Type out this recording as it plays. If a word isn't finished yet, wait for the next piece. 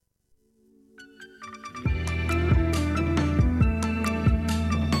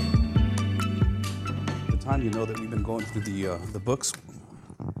time, you know that we've been going through the books,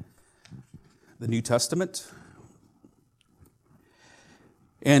 the New Testament.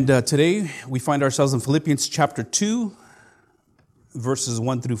 And today we find ourselves in Philippians chapter 2, verses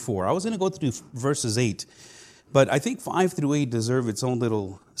 1 through 4. I was going to go through verses 8, but I think 5 through 8 deserve its own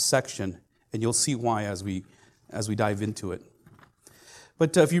little section, and you'll see why as we dive into it.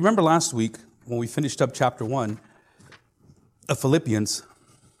 But if you remember last week, when we finished up chapter 1 of Philippians,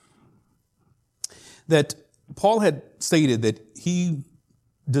 that Paul had stated that he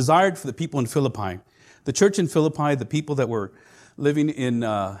desired for the people in Philippi, the church in Philippi, the people that were living in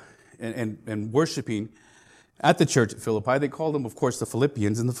and worshiping at the church at Philippi, they called them, of course, the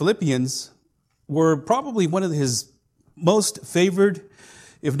Philippians. And the Philippians were probably one of his most favored,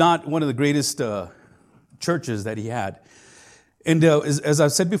 if not one of the greatest churches that he had. And as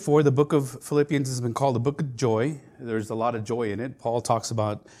I've said before, the book of Philippians has been called the book of joy. There's a lot of joy in it. Paul talks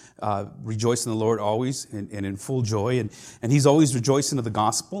about rejoice in the Lord always and in full joy. And he's always rejoicing of the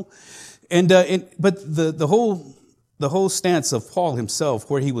gospel. But the whole stance of Paul himself,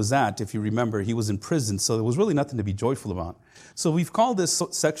 where he was at, if you remember, he was in prison. So there was really nothing to be joyful about. So we've called this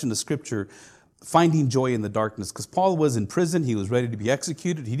section of Scripture finding joy in the darkness, because Paul was in prison. He was ready to be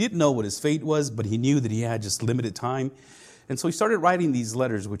executed. He didn't know what his fate was, but he knew that he had just limited time. And so he started writing these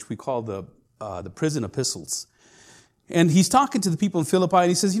letters, which we call the prison epistles. And he's talking to the people in Philippi, and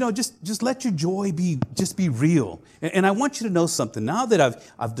he says, just let your joy be real. And I want you to know something. Now that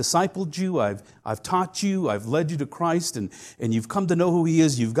I've discipled you, I've taught you, I've led you to Christ, and you've come to know who He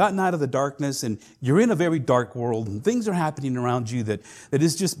is, you've gotten out of the darkness, and you're in a very dark world, and things are happening around you that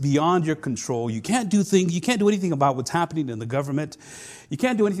is just beyond your control. You can't do anything about what's happening in the government. You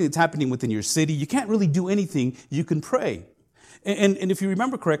can't do anything that's happening within your city. You can't really do anything. You can pray. And if you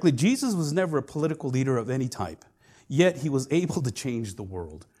remember correctly, Jesus was never a political leader of any type. Yet he was able to change the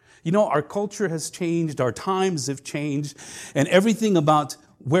world. Our culture has changed, our times have changed, and everything about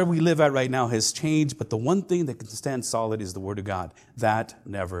where we live at right now has changed, but the one thing that can stand solid is the Word of God. That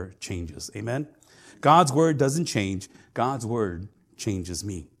never changes. Amen? God's Word doesn't change. God's Word changes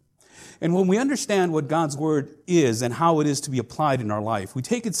me. And when we understand what God's Word is and how it is to be applied in our life, we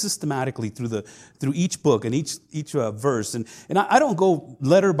take it systematically through each book and each verse. And I don't go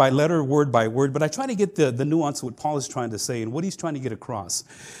letter by letter, word by word, but I try to get the nuance of what Paul is trying to say and what he's trying to get across.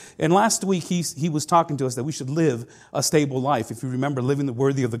 And last week, he was talking to us that we should live a stable life. If you remember, living the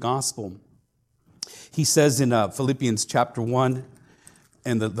worthy of the gospel. He says in Philippians chapter 1,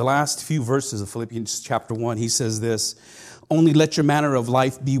 and the last few verses of Philippians chapter 1, he says this: "Only let your manner of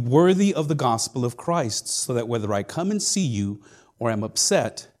life be worthy of the gospel of Christ, so that whether I come and see you or am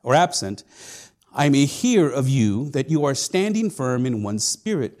upset or absent, I may hear of you that you are standing firm in one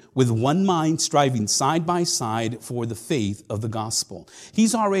spirit, with one mind, striving side by side for the faith of the gospel."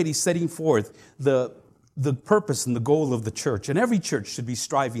 He's already setting forth the purpose and the goal of the church. And every church should be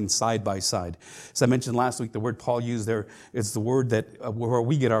striving side by side. As I mentioned last week, the word Paul used there is the word that where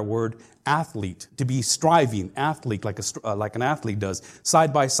we get our word athlete. To be striving, athlete, like an athlete does,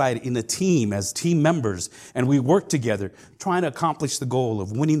 side by side in a team as team members. And we work together, trying to accomplish the goal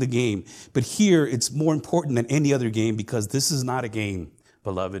of winning the game. But here, it's more important than any other game, because this is not a game,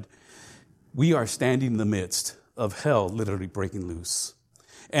 beloved. We are standing in the midst of hell literally breaking loose.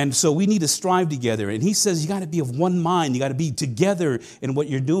 And so we need to strive together. And he says you got to be of one mind. You got to be together in what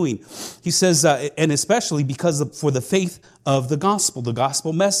you're doing. He says, and especially for the faith of the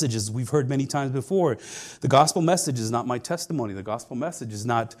gospel message, as we've heard many times before. The gospel message is not my testimony. The gospel message is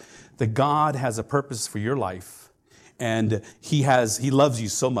not that God has a purpose for your life. And He loves you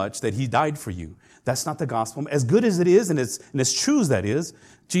so much that He died for you. That's not the gospel. As good as it is, and as true as that is,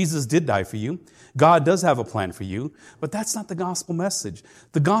 Jesus did die for you. God does have a plan for you, but that's not the gospel message.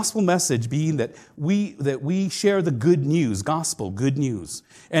 The gospel message being that we share the good news, gospel, good news.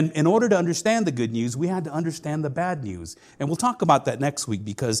 And in order to understand the good news, we had to understand the bad news. And we'll talk about that next week,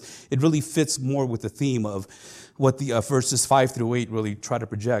 because it really fits more with the theme of what the verses 5 through 8 really try to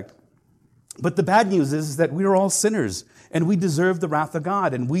project. But the bad news is that we are all sinners, and we deserve the wrath of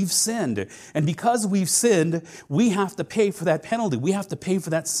God, and we've sinned. And because we've sinned, we have to pay for that penalty. We have to pay for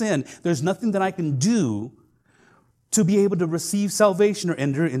that sin. There's nothing that I can do to be able to receive salvation or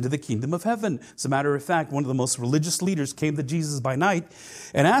enter into the kingdom of heaven. As a matter of fact, one of the most religious leaders came to Jesus by night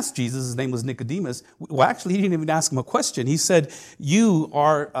and asked Jesus, his name was Nicodemus. Well, actually, he didn't even ask him a question. He said, "You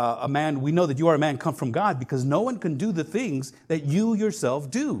are a man, we know that you are a man come from God, because no one can do the things that you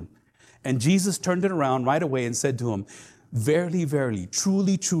yourself do." And Jesus turned it around right away and said to him, "Verily, verily,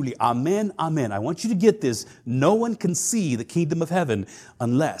 truly, truly, amen, amen." I want you to get this. No one can see the kingdom of heaven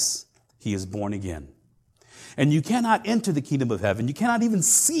unless he is born again. And you cannot enter the kingdom of heaven. You cannot even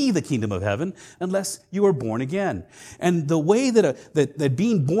see the kingdom of heaven unless you are born again. And the way that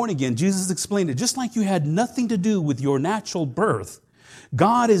being born again, Jesus explained it, just like you had nothing to do with your natural birth.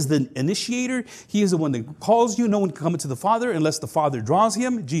 God is the initiator. He is the one that calls you. No one can come to the Father unless the Father draws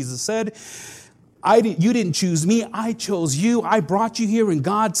him. Jesus said, you didn't choose me. I chose you. I brought you here, and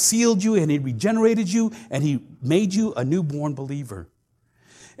God sealed you, and He regenerated you, and He made you a newborn believer.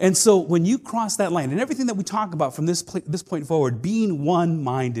 And so when you cross that line, and everything that we talk about from this point forward, being one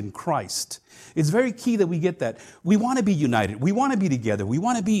mind in Christ, it's very key that we get that. We want to be united. We want to be together. We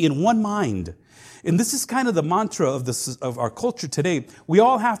want to be in one mind. And this is kind of the mantra of our culture today. We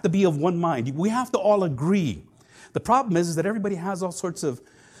all have to be of one mind. We have to all agree. The problem is that everybody has all sorts of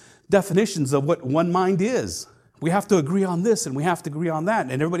definitions of what one mind is. We have to agree on this, and we have to agree on that,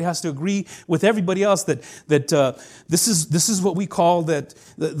 and everybody has to agree with everybody else that this is what we call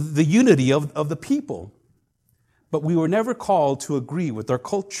the unity of the people. But we were never called to agree with our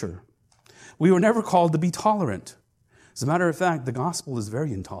culture. We were never called to be tolerant. As a matter of fact, the gospel is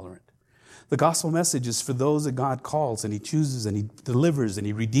very intolerant. The gospel message is for those that God calls, and He chooses, and He delivers, and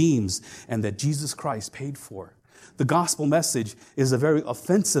He redeems, and that Jesus Christ paid for. The gospel message is a very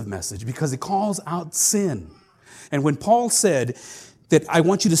offensive message because it calls out sin. And when Paul said that I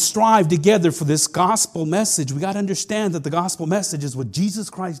want you to strive together for this gospel message, we got to understand that the gospel message is what Jesus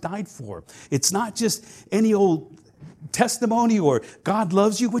Christ died for. It's not just any old testimony or God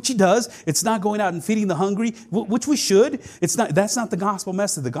loves you, which He does. It's not going out and feeding the hungry, which we should. That's not the gospel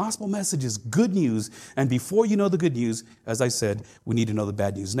message. The gospel message is good news. And before you know the good news, as I said, we need to know the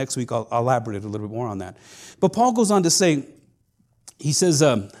bad news. Next week, I'll elaborate a little bit more on that. But Paul goes on to say, he says,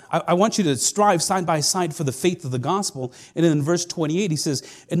 I want you to strive side by side for the faith of the gospel. And then in verse 28, he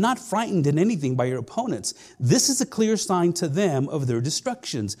says, and not frightened in anything by your opponents. This is a clear sign to them of their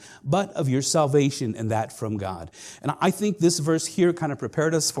destructions, but of your salvation, and that from God. And I think this verse here kind of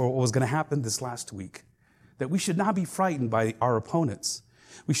prepared us for what was going to happen this last week. That we should not be frightened by our opponents.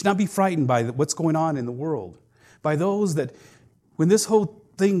 We should not be frightened by what's going on in the world. By those that, when this whole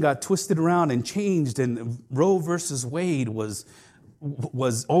thing got twisted around and changed, and Roe versus Wade was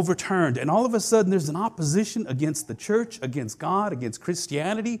overturned, and all of a sudden there's an opposition against the church, against God, against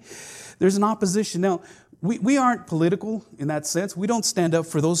Christianity. There's an opposition. Now, we aren't political in that sense. We don't stand up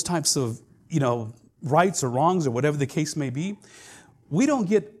for those types of, rights or wrongs or whatever the case may be. We don't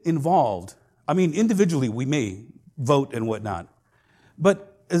get involved. I mean, individually we may vote and whatnot.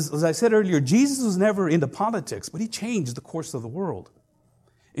 But as I said earlier, Jesus was never into politics, but He changed the course of the world.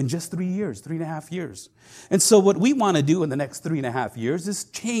 In just 3.5 years. And so what we want to do in the next 3.5 years is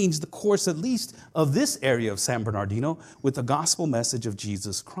change the course, at least, of this area of San Bernardino with the gospel message of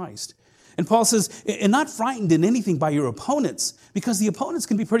Jesus Christ. And Paul says, and not frightened in anything by your opponents, because the opponents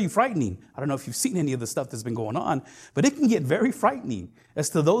can be pretty frightening. I don't know if you've seen any of the stuff that's been going on, but it can get very frightening as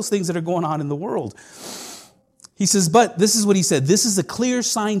to those things that are going on in the world. He says, but this is what he said, this is a clear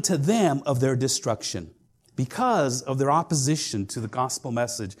sign to them of their destruction. Because of their opposition to the gospel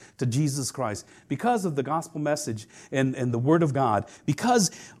message, to Jesus Christ, because of the gospel message and the Word of God,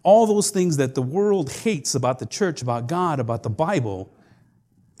 because all those things that the world hates about the church, about God, about the Bible,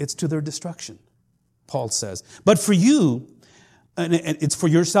 it's to their destruction, Paul says. But for you, and it's for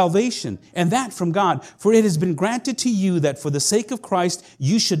your salvation, and that from God. For it has been granted to you that for the sake of Christ,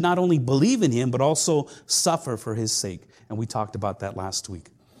 you should not only believe in Him, but also suffer for His sake. And we talked about that last week.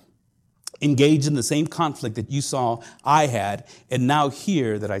 Engaged in the same conflict that you saw I had, and now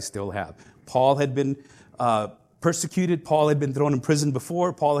hear that I still have. Paul had been persecuted. Paul had been thrown in prison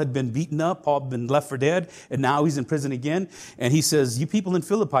before. Paul had been beaten up. Paul had been left for dead, and now he's in prison again. And he says, you people in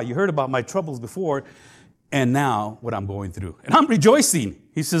Philippi, you heard about my troubles before, and now what I'm going through. And I'm rejoicing.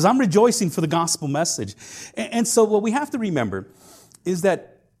 He says, I'm rejoicing for the gospel message. And so what we have to remember is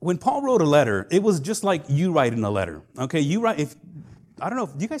that when Paul wrote a letter, it was just like you writing a letter. Okay, I don't know,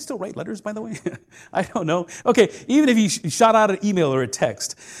 do you guys still write letters, by the way? I don't know. Okay, even if you shot out an email or a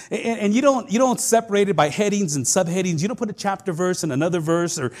text, and you don't separate it by headings and subheadings, you don't put a chapter verse and another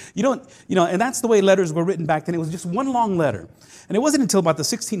verse, or you don't, and that's the way letters were written back then. It was just one long letter. And it wasn't until about the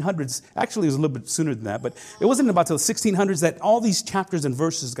 1600s, actually it was a little bit sooner than that, but it wasn't about the 1600s that all these chapters and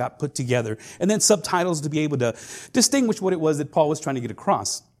verses got put together, and then subtitles to be able to distinguish what it was that Paul was trying to get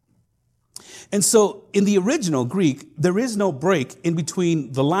across. And so in the original Greek, there is no break in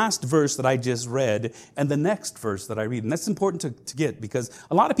between the last verse that I just read and the next verse that I read. And that's important to get, because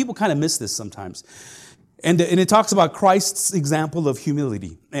a lot of people kind of miss this sometimes. And it talks about Christ's example of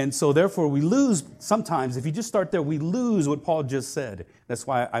humility. And so therefore we lose sometimes, if you just start there, we lose what Paul just said. That's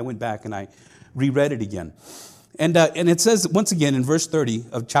why I went back and I reread it again. And it says, once again, in verse 30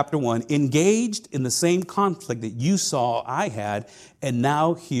 of chapter 1, engaged in the same conflict that you saw I had, and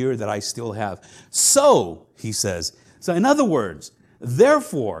now hear that I still have. So, he says, so in other words,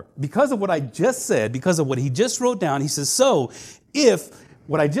 therefore, because of what I just said, because of what he just wrote down, he says, so if,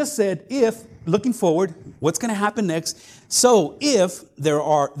 what I just said, if, looking forward, what's going to happen next? So if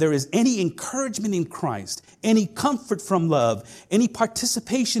there is any encouragement in Christ, any comfort from love, any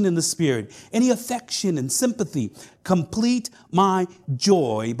participation in the Spirit, any affection and sympathy, complete my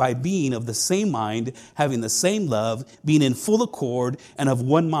joy by being of the same mind, having the same love, being in full accord and of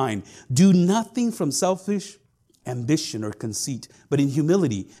one mind. Do nothing from selfish ambition or conceit, but in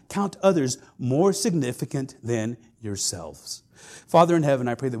humility count others more significant than yourselves. Father in heaven,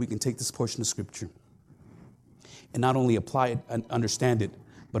 I pray that we can take this portion of Scripture and not only apply it and understand it,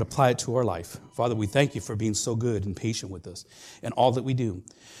 but apply it to our life. Father, we thank you for being so good and patient with us in all that we do.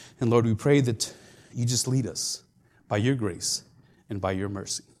 And Lord, we pray that you just lead us by your grace and by your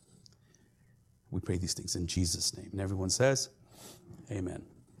mercy. We pray these things in Jesus' name. And everyone says, amen.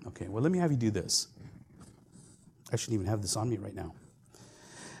 Okay, well, let me have you do this. I shouldn't even have this on me right now.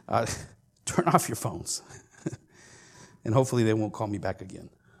 Turn off your phones. And hopefully they won't call me back again.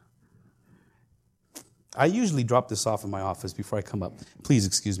 I usually drop this off in my office before I come up. Please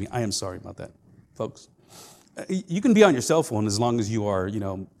excuse me. I am sorry about that, folks. You can be on your cell phone as long as you are,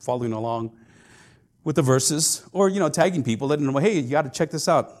 following along with the verses or, tagging people, letting them know, hey, you got to check this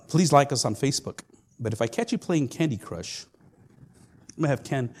out. Please like us on Facebook. But if I catch you playing Candy Crush, I'm going to have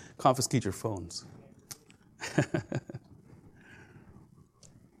Ken confiscate your phones.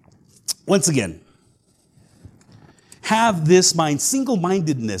 Once again, have this mind.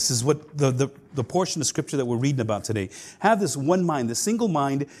 Single-mindedness is what the portion of Scripture that we're reading about today. Have this one mind, the single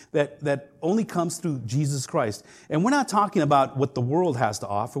mind that only comes through Jesus Christ. And we're not talking about what the world has to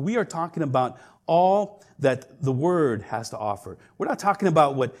offer. We are talking about all that the Word has to offer. We're not talking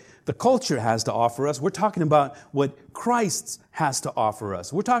about what the culture has to offer us. We're talking about what Christ has to offer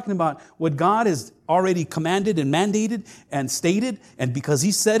us. We're talking about what God has already commanded and mandated and stated. And because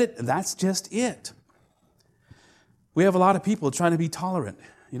He said it, that's just it. We have a lot of people trying to be tolerant.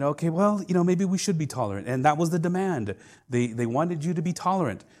 Maybe we should be tolerant. And that was the demand. They wanted you to be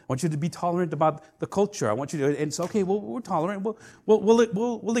tolerant. I want you to be tolerant about the culture. I want you to, and it's okay, well, we're tolerant.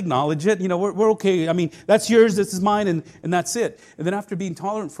 We'll acknowledge it. We're okay. I mean, that's yours, this is mine, and that's it. And then after being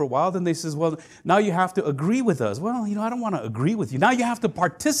tolerant for a while, then they says, well, now you have to agree with us. Well, I don't want to agree with you. Now you have to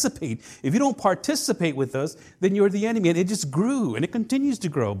participate. If you don't participate with us, then you're the enemy. And it just grew, and it continues to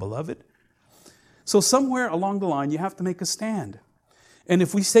grow, beloved. So somewhere along the line, you have to make a stand. And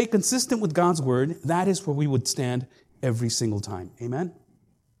if we stay consistent with God's Word, that is where we would stand every single time. Amen?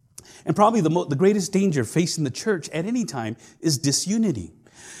 And probably the greatest danger facing the church at any time is disunity.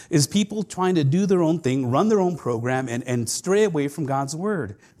 Is people trying to do their own thing, run their own program, and stray away from God's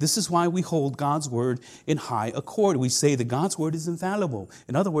Word. This is why we hold God's Word in high accord. We say that God's Word is infallible.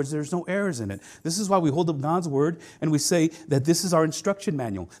 In other words, there's no errors in it. This is why we hold up God's Word and we say that this is our instruction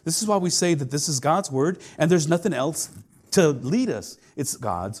manual. This is why we say that this is God's Word and there's nothing else to lead us. It's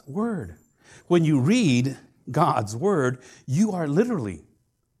God's Word. When you read God's Word, you are literally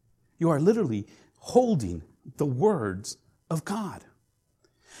holding the words of God.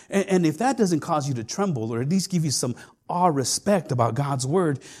 And if that doesn't cause you to tremble or at least give you some awe, respect about God's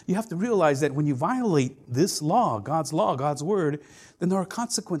Word, you have to realize that when you violate this law, God's Word, then there are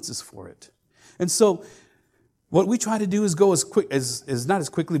consequences for it. And so what we try to do is go not as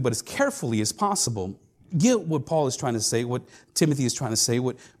quickly, but as carefully as possible. Get what Paul is trying to say, what Timothy is trying to say,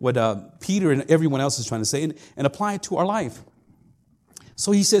 what Peter and everyone else is trying to say, and apply it to our life.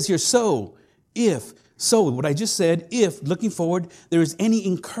 So he says here, so what I just said, if, looking forward, there is any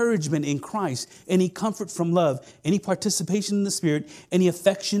encouragement in Christ, any comfort from love, any participation in the Spirit, any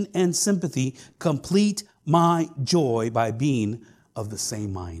affection and sympathy, complete my joy by being of the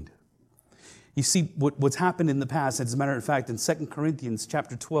same mind. You see, what's happened in the past, as a matter of fact, in 2 Corinthians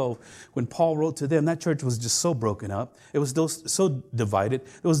chapter 12, when Paul wrote to them, that church was just so broken up. It was so divided.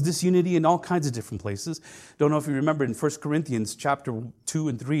 There was disunity in all kinds of different places. Don't know if you remember in 1 Corinthians chapter 2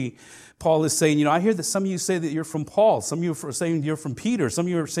 and 3, Paul is saying, I hear that some of you say that you're from Paul. Some of you are saying you're from Peter. Some of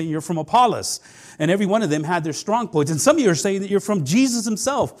you are saying you're from Apollos. And every one of them had their strong points. And some of you are saying that you're from Jesus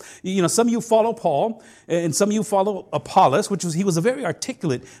himself. Some of you follow Paul and some of you follow Apollos, he was a very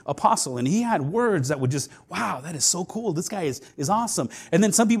articulate apostle. And he had had words that would just, wow, that is so cool. This guy is awesome. And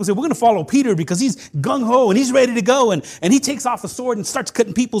then some people say, we're going to follow Peter because he's gung-ho and he's ready to go. And he takes off a sword and starts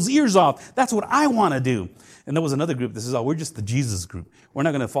cutting people's ears off. That's what I want to do. And there was another group that says, oh, we're just the Jesus group. We're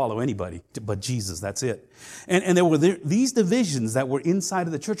not going to follow anybody but Jesus. That's it. And there were these divisions that were inside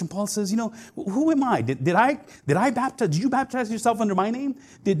of the church. And Paul says, who am I? Did I baptize? Did you baptize yourself under my name?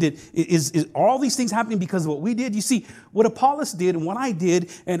 Is all these things happening because of what we did? You see, what Apollos did and what I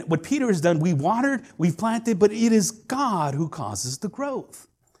did and what Peter has done, we watered, we've planted, but it is God who causes the growth.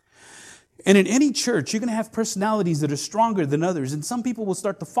 And in any church, you're going to have personalities that are stronger than others. And some people will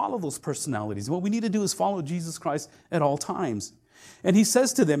start to follow those personalities. What we need to do is follow Jesus Christ at all times. And he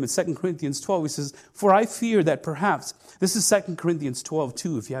says to them in 2 Corinthians 12, he says, for I fear that perhaps, this is 2 Corinthians 12,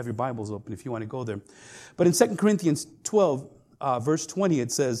 too, if you have your Bibles open, if you want to go there. But in 2 Corinthians 12, verse 20,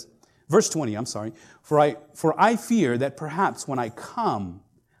 it says, for I fear that perhaps when I come,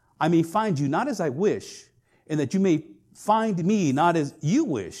 I may find you not as I wish, and that you may find me not as you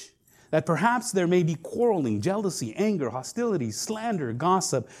wish. That perhaps there may be quarreling, jealousy, anger, hostility, slander,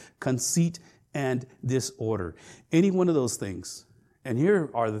 gossip, conceit, and disorder. Any one of those things. And here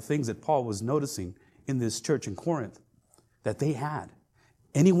are the things that Paul was noticing in this church in Corinth that they had.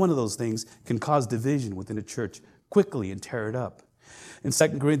 Any one of those things can cause division within a church quickly and tear it up. In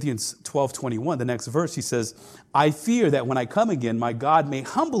 2 Corinthians 12:21, the next verse, he says, I fear that when I come again, my God may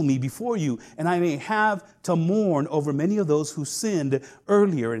humble me before you, and I may have to mourn over many of those who sinned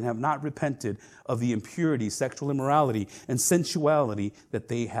earlier and have not repented of the impurity, sexual immorality, and sensuality that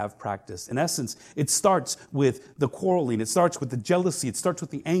they have practiced. In essence, it starts with the quarreling. It starts with the jealousy. It starts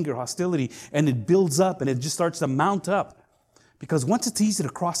with the anger, hostility, and it builds up, and it just starts to mount up. Because once it's easy to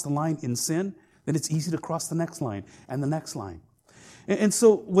cross the line in sin, then it's easy to cross the next line and the next line. And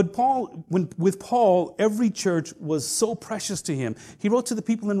so with Paul, every church was so precious to him. He wrote to the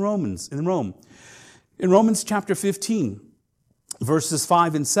people in Rome. In Romans chapter 15, verses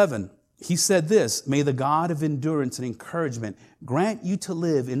 5 and 7, he said this, may the God of endurance and encouragement grant you to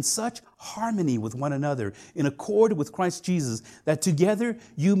live in such harmony with one another, in accord with Christ Jesus, that together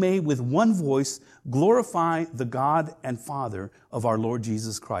you may with one voice glorify the God and Father of our Lord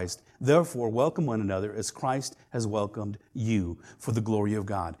Jesus Christ. Therefore, welcome one another as Christ has welcomed you for the glory of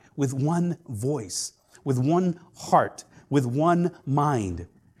God. With one voice, with one heart, with one mind,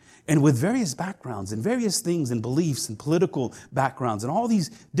 and with various backgrounds and various things and beliefs and political backgrounds and all these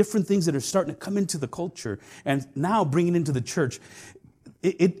different things that are starting to come into the culture and now bringing into the church,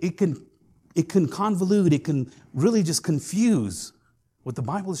 it can convolute, it can really just confuse what the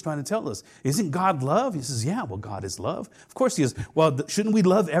Bible is trying to tell us. Isn't God love? He says, yeah, well, God is love. Of course he is. Well, shouldn't we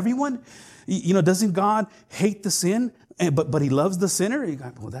love everyone? Doesn't God hate the sin, but he loves the sinner?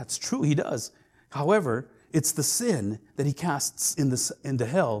 Well, that's true, he does. However, it's the sin that he casts into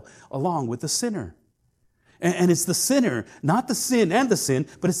hell along with the sinner. And it's the sinner, not the sin and the sin,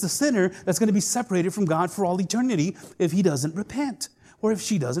 but it's the sinner that's going to be separated from God for all eternity if he doesn't repent or if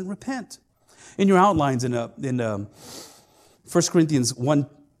she doesn't repent. In your outlines in 1 Corinthians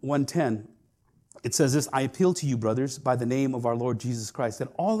 1:10, it says this, I appeal to you, brothers, by the name of our Lord Jesus Christ, that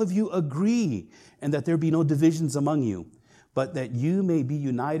all of you agree and that there be no divisions among you, but that you may be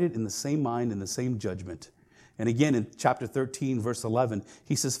united in the same mind and the same judgment. And again, in chapter 13, verse 11,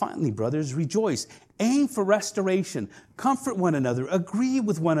 he says, finally, brothers, rejoice, aim for restoration, comfort one another, agree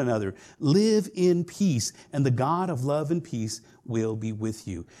with one another, live in peace, and the God of love and peace will be with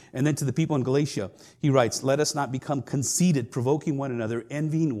you. And then to the people in Galatia, he writes, let us not become conceited, provoking one another,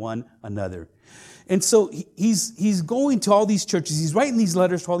 envying one another. And so he's going to all these churches, he's writing these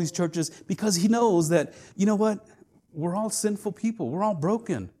letters to all these churches because he knows that, you know what, we're all sinful people, we're all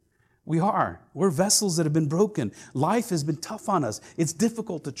broken. We are. We're vessels that have been broken. Life has been tough on us. It's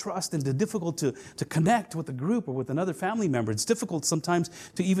difficult to trust and difficult to connect with a group or with another family member. It's difficult sometimes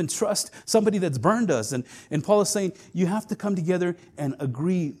to even trust somebody that's burned us. And Paul is saying you have to come together and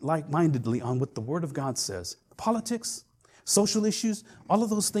agree like-mindedly on what the Word of God says. Politics, social issues, all of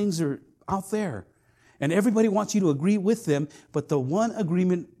those things are out there. And everybody wants you to agree with them, but the one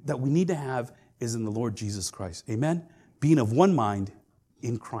agreement that we need to have is in the Lord Jesus Christ. Amen? Being of one mind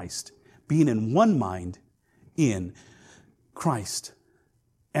in Christ. Being in one mind in Christ.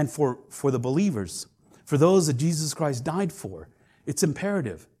 And for the believers, for those that Jesus Christ died for, it's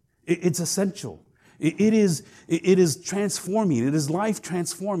imperative. It's essential. It is transforming. It is life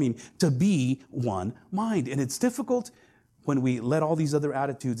transforming to be one mind. And it's difficult when we let all these other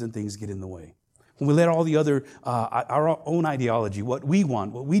attitudes and things get in the way. When we let all the other, our own ideology, what we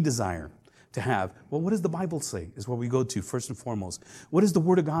want, what we desire to have. Well, what does the Bible say is where we go to first and foremost. What is the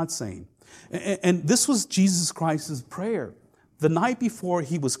Word of God saying? And this was Jesus Christ's prayer. The night before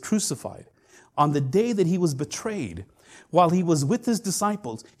he was crucified, on the day that he was betrayed, while he was with his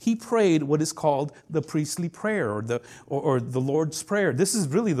disciples, he prayed what is called the priestly prayer or the Lord's Prayer. This is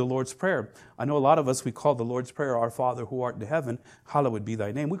really the Lord's Prayer. I know a lot of us, we call the Lord's Prayer, Our Father who art in heaven, hallowed be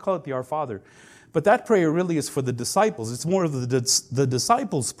thy name. We call it the Our Father. But that prayer really is for the disciples. It's more of the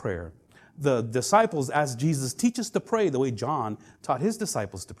disciples' prayer. The disciples asked Jesus, teach us to pray the way John taught his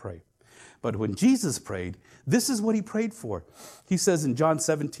disciples to pray. But when Jesus prayed, this is what he prayed for. He says in John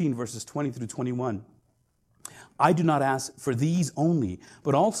 17, verses 20 through 21, I do not ask for these only,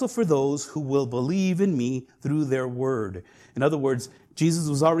 but also for those who will believe in me through their word. In other words, Jesus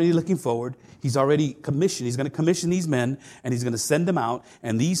was already looking forward. He's already commissioned. He's going to commission these men, and he's going to send them out,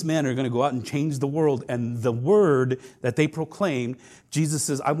 and these men are going to go out and change the world. And the word that they proclaim, Jesus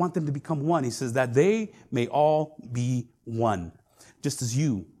says, I want them to become one. He says that they may all be one, just as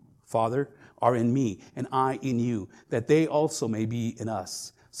you, Father, are in me, and I in you, that they also may be in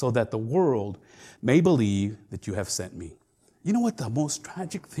us, so that the world may believe that you have sent me. You know what the most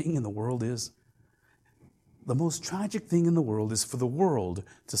tragic thing in the world is? The most tragic thing in the world is for the world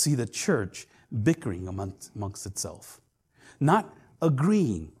to see the church bickering amongst itself, not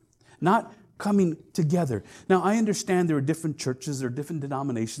agreeing, not coming together. Now, I understand there are different churches, there are different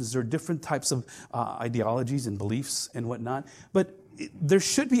denominations, there are different types of ideologies and beliefs and whatnot, but there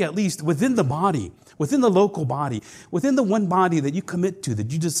should be at least within the body, within the local body, within the one body that you commit to,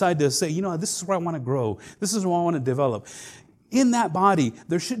 that you decide to say, you know, this is where I want to grow, this is where I want to develop. In that body,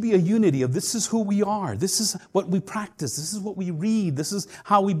 there should be a unity of this is who we are, this is what we practice, this is what we read, this is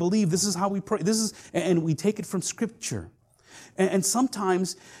how we believe, this is how we pray, and we take it from Scripture. And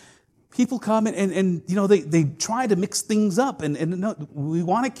sometimes people come and you know, they try to mix things up, and no, we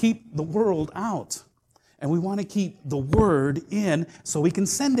want to keep the world out. And we want to keep the word in so we can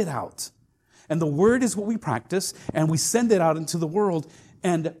send it out. And the word is what we practice, and we send it out into the world.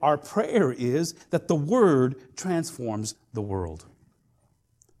 And our prayer is that the word transforms the world.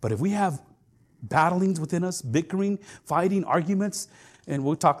 But if we have battlings within us, bickering, fighting, arguments, and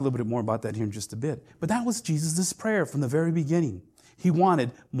we'll talk a little bit more about that here in just a bit. But that was Jesus' prayer from the very beginning. He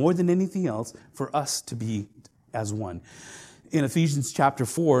wanted, more than anything else, for us to be as one. In Ephesians chapter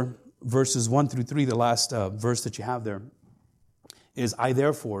 4, verses 1 through 3, the last verse that you have there, is, I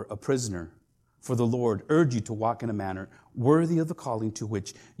therefore, a prisoner for the Lord, urge you to walk in a manner worthy of the calling to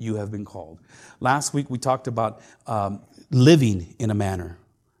which you have been called. Last week we talked about living in a manner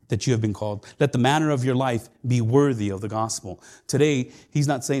that you have been called. Let the manner of your life be worthy of the gospel. Today, he's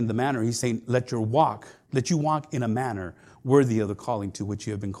not saying the manner, he's saying let you walk in a manner worthy of the calling to which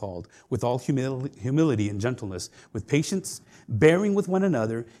you have been called, with all humility and gentleness, with patience, bearing with one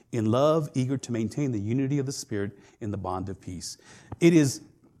another, in love, eager to maintain the unity of the Spirit in the bond of peace. It is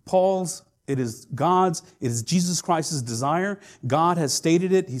Paul's, it is God's, it is Jesus Christ's desire. God has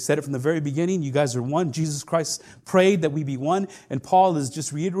stated it. He said it from the very beginning. You guys are one. Jesus Christ prayed that we be one. And Paul is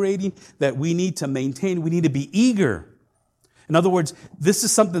just reiterating that we need to maintain, we need to be eager. In other words, this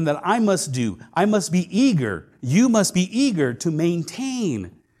is something that I must do. I must be eager. You must be eager to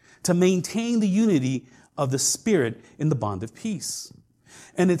maintain the unity of the Spirit in the bond of peace.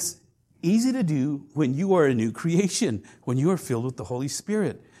 And it's easy to do when you are a new creation, when you are filled with the Holy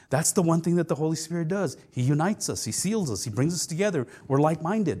Spirit. That's the one thing that the Holy Spirit does. He unites us. He seals us. He brings us together. We're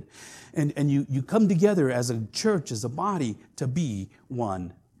like-minded. And you come together as a church, as a body, to be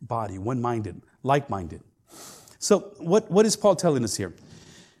one body, one-minded, like-minded. So what is Paul telling us here?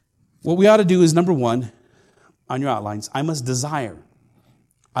 What we ought to do is, number one, on your outlines, I must desire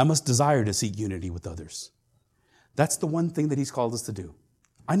to seek unity with others. That's the one thing that he's called us to do.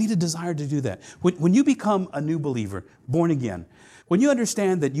 I need a desire to do that. When you become a new believer, born again, when you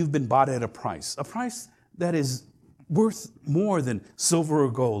understand that you've been bought at a price that is worth more than silver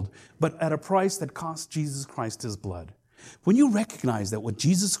or gold, but at a price that cost Jesus Christ his blood. When you recognize that what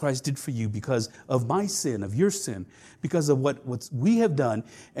Jesus Christ did for you because of my sin, of your sin, because of what we have done,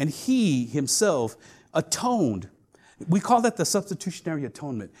 and he himself atoned. We call that the substitutionary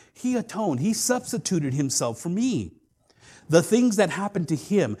atonement. He atoned. He substituted himself for me. The things that happened to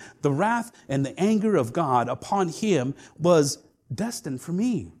him, the wrath and the anger of God upon him was destined for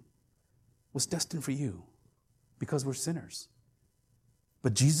me, was destined for you, because we're sinners.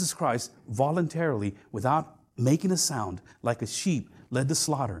 But Jesus Christ voluntarily, without making a sound, like a sheep led to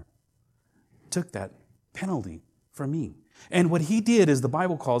slaughter, took that penalty for me. And what he did is, the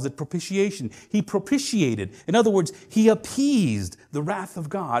Bible calls it propitiation. He propitiated. In other words, he appeased the wrath of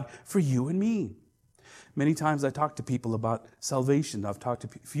God for you and me. Many times I talk to people about salvation. I've talked to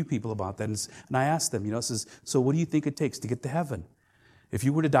a few people about that. And I ask them, so what do you think it takes to get to heaven? If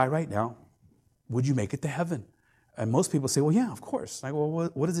you were to die right now, would you make it to heaven? And most people say, well, yeah, of course. Like, well,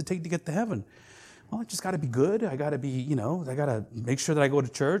 what does it take to get to heaven? Well, I just got to be good. I got to be, I got to make sure that I go to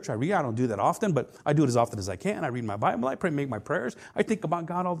church. I don't do that often, but I do it as often as I can. I read my Bible. I pray, make my prayers. I think about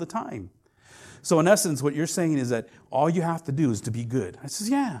God all the time. So in essence, what you're saying is that all you have to do is to be good. I says,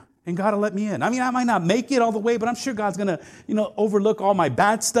 yeah, and God will let me in. I mean, I might not make it all the way, but I'm sure God's going to, overlook all my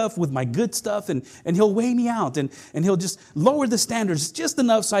bad stuff with my good stuff, and he'll weigh me out, and he'll just lower the standards just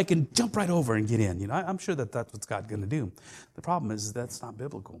enough so I can jump right over and get in. I'm sure that that's what God's going to do. The problem is that's not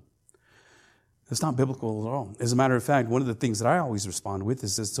biblical. It's not biblical at all. As a matter of fact, one of the things that I always respond with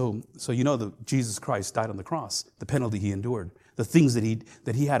is this, so that Jesus Christ died on the cross, the penalty he endured, the things that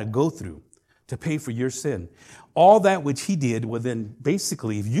he had to go through to pay for your sin. All that which he did, well then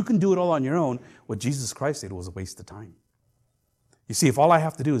basically, if you can do it all on your own, what Jesus Christ did was a waste of time. You see, if all I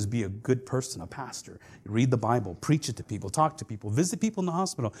have to do is be a good person, a pastor, read the Bible, preach it to people, talk to people, visit people in the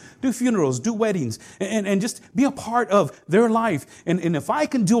hospital, do funerals, do weddings, and just be a part of their life. And if I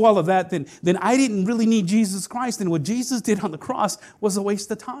can do all of that, then I didn't really need Jesus Christ. And what Jesus did on the cross was a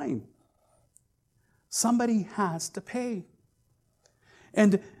waste of time. Somebody has to pay.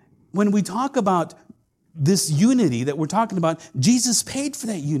 And when we talk about this unity that we're talking about, Jesus paid for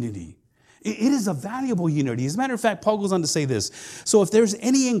that unity. It is a valuable unity. As a matter of fact, Paul goes on to say this. So if there's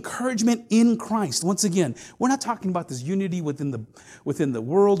any encouragement in Christ, once again, we're not talking about this unity within the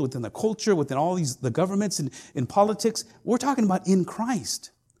world, within the culture, within all the governments and in politics. We're talking about in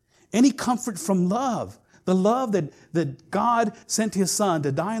Christ. Any comfort from love, the love that God sent his son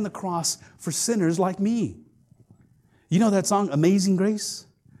to die on the cross for sinners like me. You know that song, Amazing Grace?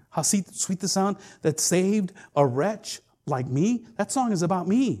 How sweet the sound that saved a wretch like me? That song is about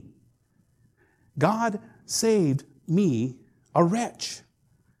me. God saved me, a wretch.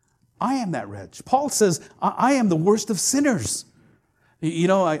 I am that wretch. Paul says, I am the worst of sinners.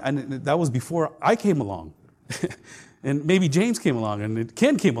 That was before I came along. And maybe James came along and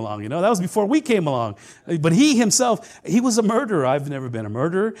Ken came along. That was before we came along. But he himself, he was a murderer. I've never been a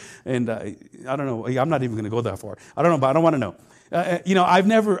murderer. And I don't know. I'm not even going to go that far. I don't know, but I don't want to know. I've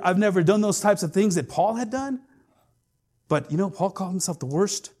never done those types of things that Paul had done. But, Paul called himself the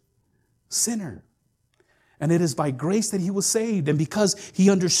worst sinner. And it is by grace that he was saved. And because he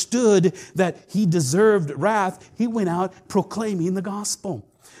understood that he deserved wrath, he went out proclaiming the gospel.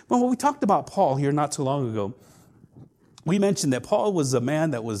 Well, when we talked about Paul here not too long ago, we mentioned that Paul was a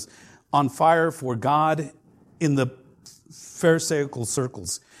man that was on fire for God in the Pharisaical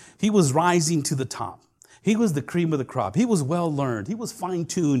circles. He was rising to the top. He was the cream of the crop. He was well learned. He was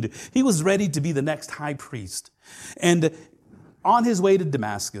fine-tuned. He was ready to be the next high priest. And on his way to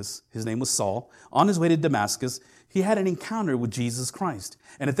Damascus, his name was Saul, on his way to Damascus, he had an encounter with Jesus Christ.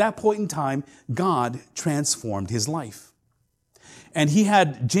 And at that point in time, God transformed his life. And he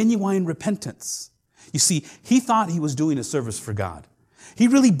had genuine repentance. You see, he thought he was doing a service for God. He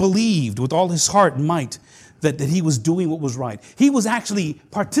really believed with all his heart and might that he was doing what was right. He was actually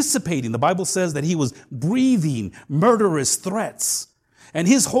participating. The Bible says that he was breathing murderous threats. And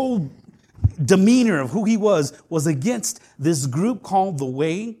his whole demeanor of who he was against this group called the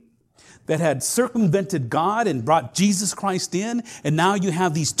Way that had circumvented God and brought Jesus Christ in. And now you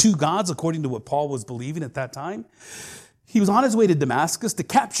have these two gods, according to what Paul was believing at that time. He was on his way to Damascus to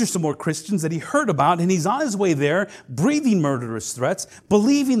capture some more Christians that he heard about, and he's on his way there, breathing murderous threats,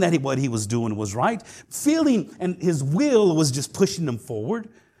 believing that what he was doing was right, feeling, and his will was just pushing him forward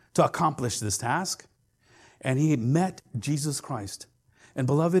to accomplish this task. And he met Jesus Christ. And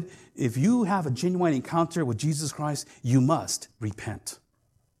beloved, if you have a genuine encounter with Jesus Christ, you must repent.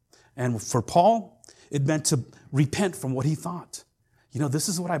 And for Paul, it meant to repent from what he thought. This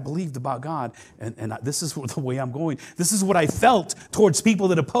is what I believed about God, and this is the way I'm going. This is what I felt towards people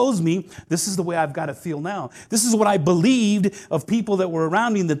that opposed me. This is the way I've got to feel now. This is what I believed of people that were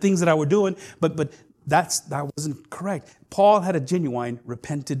around me and the things that I were doing, but that wasn't correct. Paul had a genuine,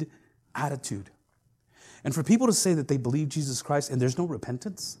 repented attitude. And for people to say that they believe Jesus Christ and there's no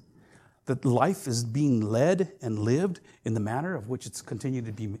repentance, that life is being led and lived in the manner of which it's continued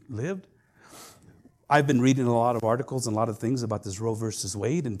to be lived, I've been reading a lot of articles and a lot of things about this Roe versus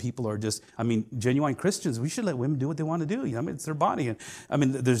Wade, and people are just, genuine Christians, we should let women do what they want to do. It's their body.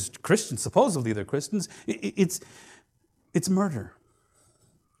 And there's Christians, supposedly they're Christians. It's murder.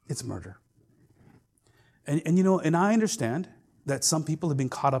 It's murder. And I understand that some people have been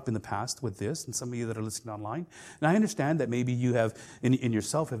caught up in the past with this, and some of you that are listening online. And I understand that maybe you have, in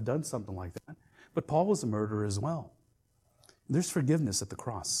yourself, have done something like that. But Paul was a murderer as well. There's forgiveness at the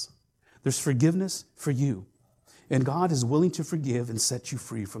cross. There's forgiveness for you. And God is willing to forgive and set you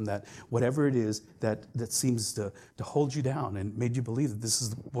free from that, whatever it is that seems to hold you down and made you believe that this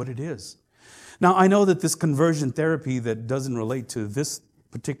is what it is. Now, I know that this conversion therapy that doesn't relate to this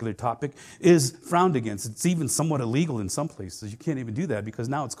particular topic is frowned against. It's even somewhat illegal in some places. You can't even do that because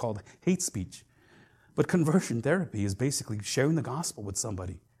now it's called hate speech. But conversion therapy is basically sharing the gospel with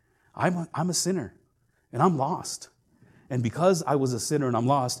somebody. I'm a sinner and I'm lost. And because I was a sinner and I'm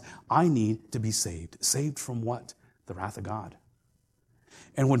lost, I need to be saved. Saved from what? The wrath of God.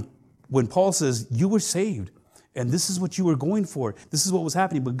 And when Paul says, you were saved, and this is what you were going for, this is what was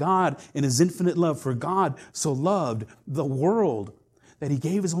happening, but God, in his infinite love, for God so loved the world that he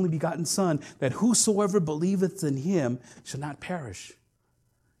gave his only begotten Son, that whosoever believeth in him should not perish.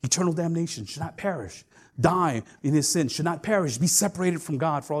 Eternal damnation should not perish. Die in his sin should not perish. Be separated from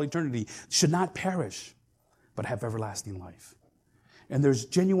God for all eternity should not perish, but have everlasting life. And there's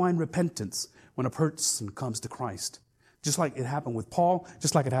genuine repentance when a person comes to Christ. Just like it happened with Paul,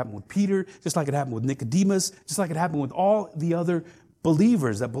 just like it happened with Peter, just like it happened with Nicodemus, just like it happened with all the other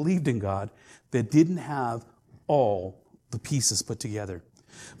believers that believed in God that didn't have all the pieces put together.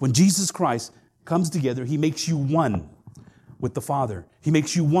 When Jesus Christ comes together, he makes you one with the Father. He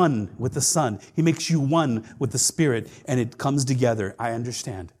makes you one with the Son. He makes you one with the Spirit, and it comes together. I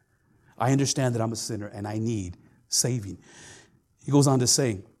understand. I understand that I'm a sinner and I need saving. He goes on to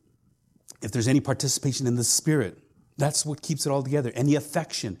say, if there's any participation in the Spirit, that's what keeps it all together. Any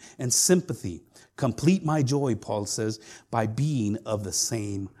affection and sympathy. Complete my joy, Paul says, by being of the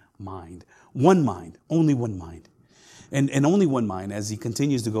same mind. One mind, only one mind. And only one mind as he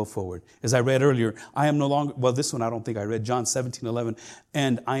continues to go forward. As I read earlier, I am no longer, well, this one I don't think I read, John 17:11.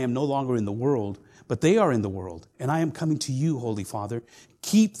 And I am no longer in the world, but they are in the world. And I am coming to you, Holy Father.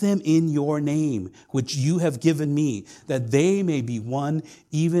 Keep them in your name, which you have given me, that they may be one,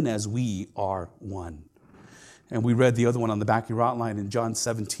 even as we are one. And we read the other one on the back of your outline in John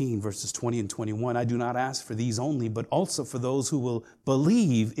 17, verses 20 and 21. I do not ask for these only, but also for those who will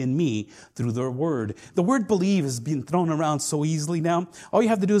believe in me through their word. The word believe has been thrown around so easily now. All you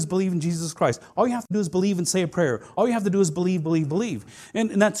have to do is believe in Jesus Christ. All you have to do is believe and say a prayer. All you have to do is believe, believe, believe.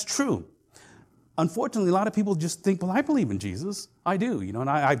 And that's true. Unfortunately, a lot of people just think, well, I believe in Jesus. I do, and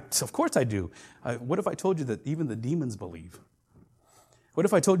I of course I do. What if I told you that even the demons believe? What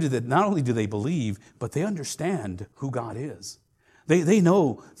if I told you that not only do they believe, but they understand who God is? They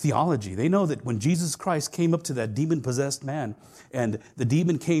know theology. They know that when Jesus Christ came up to that demon-possessed man, and the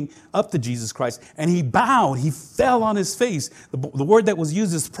demon came up to Jesus Christ, and he bowed, he fell on his face. The word that was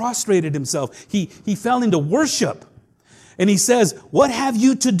used is prostrated himself. He fell into worship. And he says, what have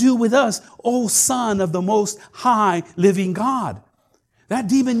you to do with us, O Son of the Most High Living God? That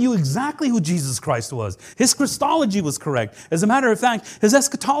demon knew exactly who Jesus Christ was. His Christology was correct. As a matter of fact, his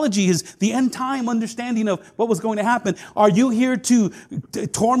eschatology, the end time understanding of what was going to happen. Are you here to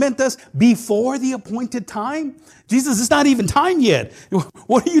torment us before the appointed time? Jesus, it's not even time yet.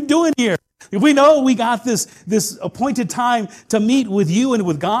 What are you doing here? We know we got this appointed time to meet with you and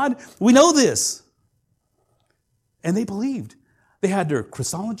with God. We know this. And they believed. They had their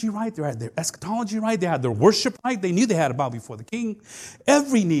Christology right. They had their eschatology right. They had their worship right. They knew they had to bow before the king.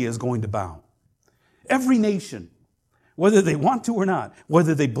 Every knee is going to bow. Every nation, whether they want to or not,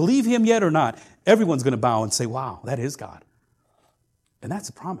 whether they believe him yet or not, everyone's going to bow and say, wow, that is God. And that's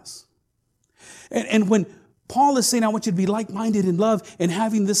a promise. And when Paul is saying, I want you to be like-minded in love and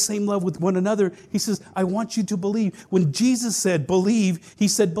having this same love with one another, he says, I want you to believe. When Jesus said believe, he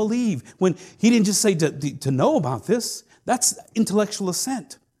said believe. When he didn't just say to know about this, that's intellectual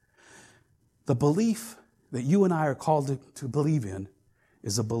assent. The belief that you and I are called to believe in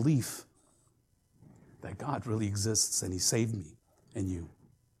is a belief that God really exists and he saved me and you.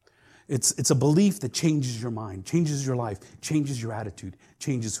 It's a belief that changes your mind, changes your life, changes your attitude,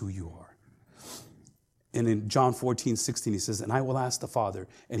 changes who you are. And in John 14:16, he says, and I will ask the Father,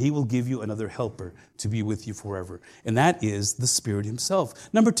 and he will give you another helper to be with you forever. And that is the Spirit himself.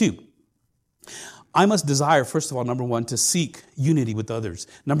 Number 2, I must desire, first of all, number 1, to seek unity with others.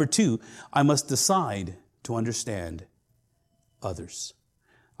 Number 2, I must decide to understand others.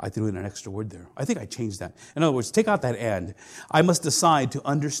 I threw in an extra word there. I think I changed that. In other words, take out that and. I must decide to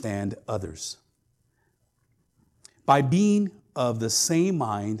understand others. By being of the same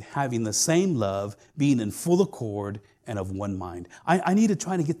mind, having the same love, being in full accord and of one mind. I need to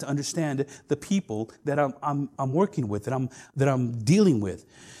try to get to understand the people that I'm working with, that I'm dealing with.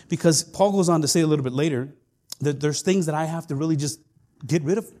 Because Paul goes on to say a little bit later that there's things that I have to really just get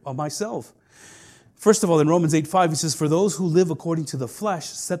rid of myself. First of all, in Romans 8:5, he says, for those who live according to the flesh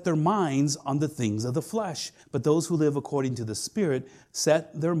set their minds on the things of the flesh. But those who live according to the Spirit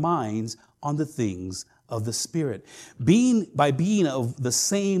set their minds on the things of the Spirit. By being of the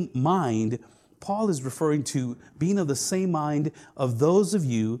same mind Paul is referring to being of the same mind of those of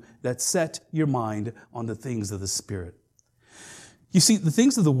you that set your mind on the things of the Spirit. You see, the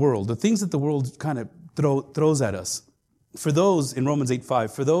things of the world, the things that the world kind of throws at us, for those, in Romans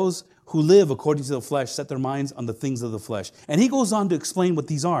 8:5, for those who live according to the flesh set their minds on the things of the flesh. And he goes on to explain what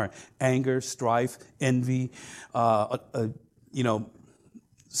these are: anger, strife, envy,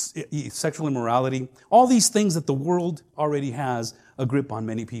 sexual immorality, all these things that the world already has a grip on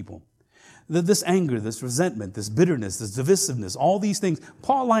many people. This anger, this resentment, this bitterness, this divisiveness, all these things,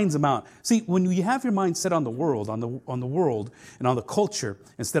 Paul lines them out. See, when you have your mind set on the world, on the world and on the culture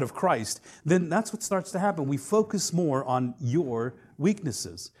instead of Christ, then that's what starts to happen. We focus more on your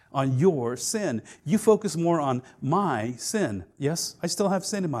weaknesses, on your sin. You focus more on my sin. Yes, I still have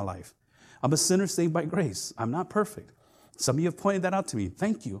sin in my life. I'm a sinner saved by grace. I'm not perfect. Some of you have pointed that out to me.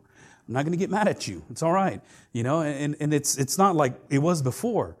 Thank you. I'm not going to get mad at you. It's all right. And it's not like it was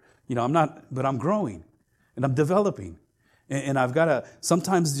before. But I'm growing and I'm developing. And I've got to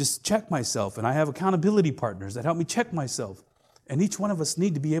sometimes just check myself. And I have accountability partners that help me check myself. And each one of us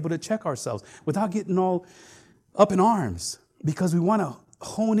need to be able to check ourselves without getting all up in arms, because we want to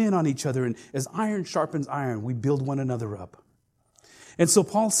hone in on each other. And as iron sharpens iron, we build one another up. And so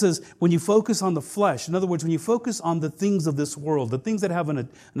Paul says, when you focus on the flesh, in other words, when you focus on the things of this world, the things that have an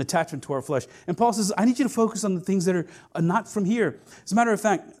attachment to our flesh, and Paul says, I need you to focus on the things that are not from here. As a matter of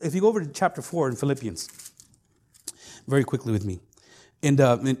fact, if you go over to chapter 4 in Philippians, very quickly with me, in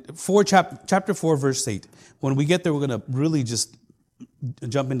chapter 4, verse 8, when we get there, we're going to really just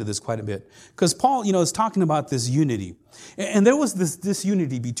jump into this quite a bit. Because Paul, is talking about this unity. And there was this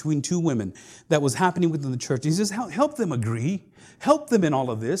unity between two women that was happening within the church. He says, help them agree. Help them in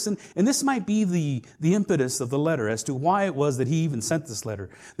all of this. And this might be the impetus of the letter as to why it was that he even sent this letter.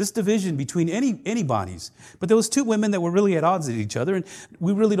 This division between any bodies. But there was two women that were really at odds with each other. And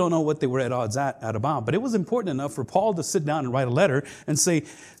we really don't know what they were at odds at about. But it was important enough for Paul to sit down and write a letter and say,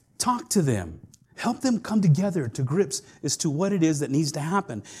 talk to them. Help them come together to grips as to what it is that needs to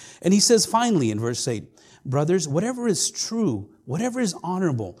happen. And he says finally in verse 8, brothers, whatever is true, whatever is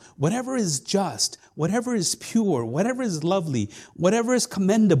honorable, whatever is just, whatever is pure, whatever is lovely, whatever is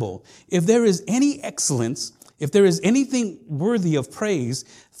commendable, if there is any excellence, if there is anything worthy of praise,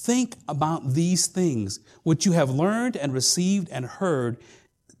 think about these things which you have learned and received and heard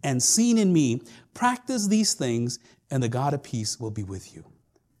and seen in me. Practice these things, and the God of peace will be with you.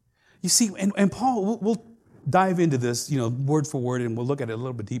 You see, and Paul, we'll dive into this, word for word, and we'll look at it a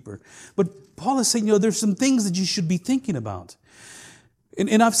little bit deeper. But Paul is saying, there's some things that you should be thinking about.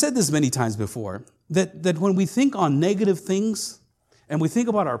 And I've said this many times before, that when we think on negative things, and we think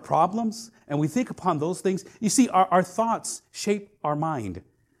about our problems, and we think upon those things, you see, our thoughts shape our mind.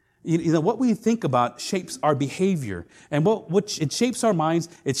 What we think about shapes our behavior. And it shapes our minds,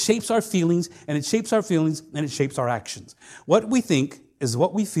 it shapes our feelings, and it shapes our feelings, and it shapes our actions. What we think is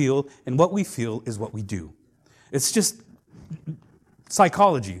what we feel, and what we feel is what we do. It's just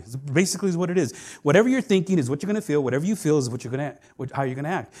psychology. Basically is what it is. Whatever you're thinking is what you're going to feel. Whatever you feel is how you're going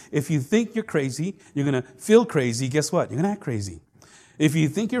to act. If you think you're crazy, you're going to feel crazy. Guess what? You're going to act crazy. If you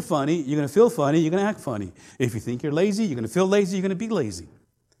think you're funny, you're going to feel funny. You're going to act funny. If you think you're lazy, you're going to feel lazy. You're going to be lazy.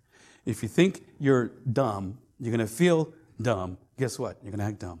 If you think you're dumb, you're going to feel dumb. Guess what? You're going to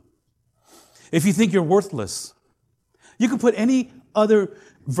act dumb. If you think you're worthless, you can put any other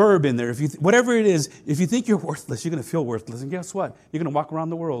verb in there. Whatever it is, if you think you're worthless, you're going to feel worthless. And guess what? You're going to walk around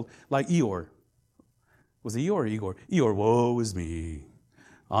the world like Eeyore. Was it Eeyore or Igor? Eeyore, woe is me.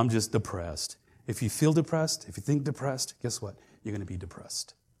 I'm just depressed. If you feel depressed, if you think depressed, guess what? You're going to be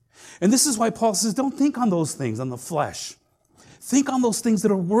depressed. And this is why Paul says, don't think on those things, on the flesh. Think on those things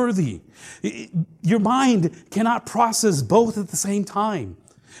that are worthy. Your mind cannot process both at the same time.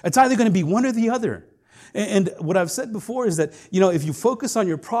 It's either going to be one or the other. And what I've said before is that, if you focus on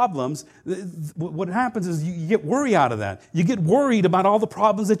your problems, what happens is you get worry out of that. You get worried about all the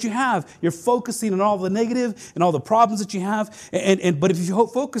problems that you have. You're focusing on all the negative and all the problems that you have. But if you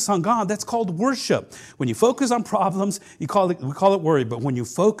focus on God, that's called worship. When you focus on problems, we call it worry. But when you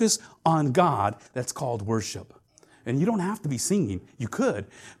focus on God, that's called worship. And you don't have to be singing. You could.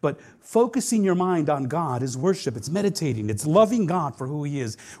 But focusing your mind on God is worship. It's meditating. It's loving God for who He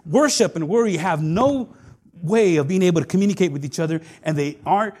is. Worship and worry have no way of being able to communicate with each other, and they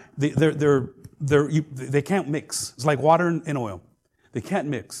can't mix. It's like water and oil. They can't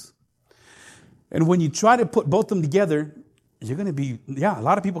mix. And when you try to put both of them together, you're going to be, a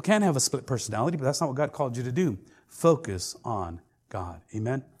lot of people can have a split personality, but that's not what God called you to do. Focus on God.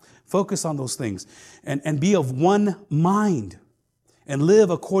 Amen? Focus on those things and be of one mind and live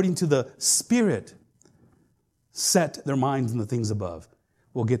according to the Spirit. Set their minds on the things above.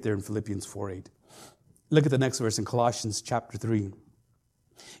 We'll get there in Philippians 4:8. Look at the next verse in Colossians chapter 3.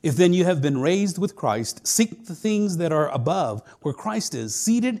 If then you have been raised with Christ, seek the things that are above, where Christ is,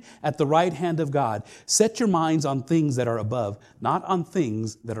 seated at the right hand of God. Set your minds on things that are above, not on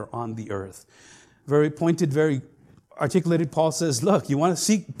things that are on the earth. Very pointed, very articulated. Paul says, look, you want to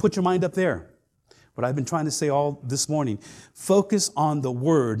seek, put your mind up there. What I've been trying to say all this morning, focus on the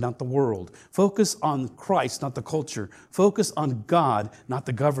Word, not the world. Focus on Christ, not the culture. Focus on God, not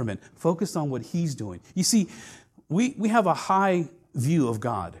the government. Focus on what He's doing. You see, we have a high view of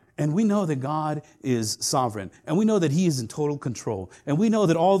God, and we know that God is sovereign, and we know that He is in total control, and we know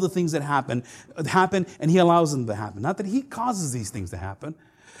that all the things that happen, and He allows them to happen. Not that He causes these things to happen.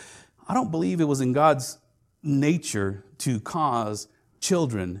 I don't believe it was in God's nature to cause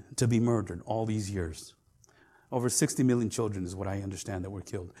children to be murdered all these years. Over 60 million children is what I understand that were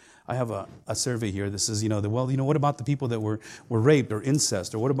killed. I have a survey here that says, what about the people that were raped or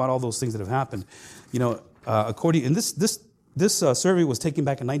incest, or what about all those things that have happened? This survey was taken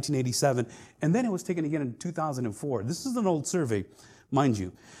back in 1987, and then it was taken again in 2004. This is an old survey, mind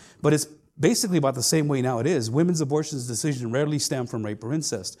you, but it's basically about the same way now it is. Women's abortions decision rarely stem from rape or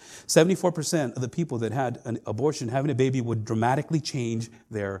incest. 74% of the people that had an abortion, having a baby, would dramatically change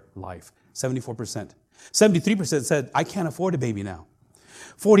their life. 74%. 73% said, I can't afford a baby now.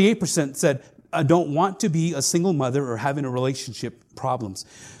 48% said, I don't want to be a single mother or having a relationship problems.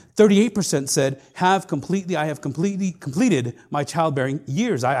 38% said, I have completely completed my childbearing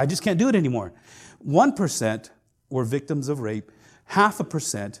years. I just can't do it anymore. 1% were victims of rape.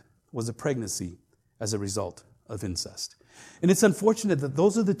 0.5% was a pregnancy as a result of incest. And it's unfortunate that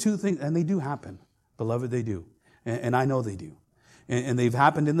those are the two things, and they do happen. Beloved, they do. And I know they do. And they've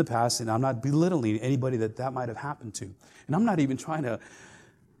happened in the past, and I'm not belittling anybody that might have happened to. And I'm not even trying to,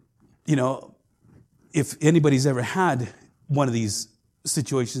 if anybody's ever had one of these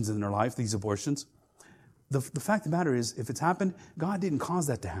situations in their life, these abortions, the fact of the matter is, if it's happened, God didn't cause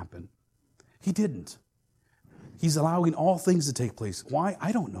that to happen. He didn't. He's allowing all things to take place. Why?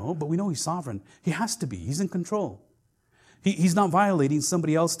 I don't know, but we know He's sovereign. He has to be. He's in control. He's not violating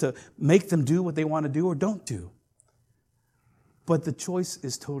somebody else to make them do what they want to do or don't do. But the choice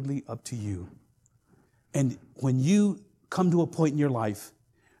is totally up to you. And when you come to a point in your life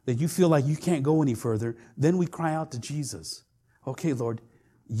that you feel like you can't go any further, then we cry out to Jesus. Okay, Lord,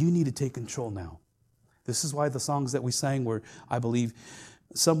 you need to take control now. This is why the songs that we sang were, I believe,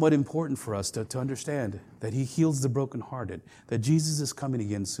 somewhat important for us to understand that He heals the brokenhearted, that Jesus is coming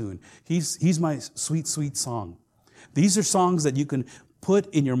again soon. He's my sweet, sweet song. These are songs that you can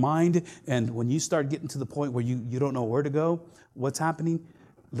put in your mind, and when you start getting to the point where you don't know where to go, what's happening,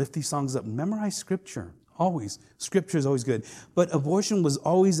 lift these songs up. Memorize Scripture. Always. Scripture is always good. But abortion was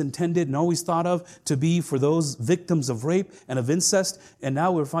always intended and always thought of to be for those victims of rape and of incest. And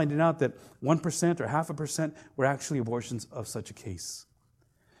now we're finding out that 1% or 0.5% were actually abortions of such a case.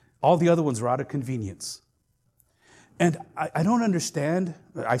 All the other ones were out of convenience. And I don't understand.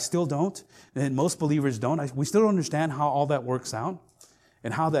 I still don't. And most believers don't. We still don't understand how all that works out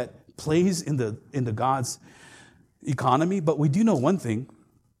and how that plays into God's economy. But we do know one thing.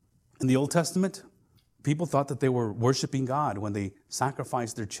 In the Old Testament, people thought that they were worshiping God when they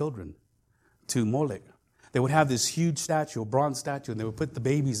sacrificed their children to Molech. They would have this huge statue, a bronze statue, and they would put the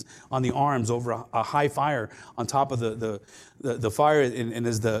babies on the arms over a high fire on top of the fire. And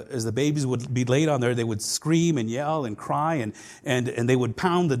as the babies would be laid on there, they would scream and yell and cry, and they would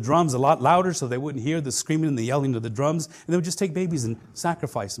pound the drums a lot louder so they wouldn't hear the screaming and the yelling of the drums. And they would just take babies and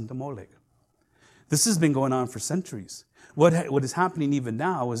sacrifice them to Molech. This has been going on for centuries. What is happening even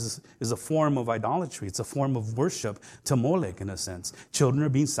now is a form of idolatry. It's a form of worship to Molech, in a sense. Children are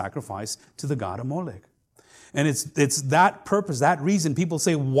being sacrificed to the god of Molech. And it's that purpose, that reason people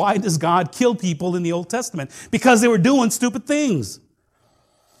say, why does God kill people in the Old Testament? Because they were doing stupid things.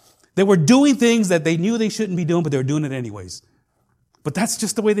 They were doing things that they knew they shouldn't be doing, but they were doing it anyways. But that's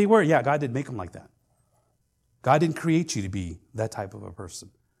just the way they were. Yeah, God didn't make them like that. God didn't create you to be that type of a person.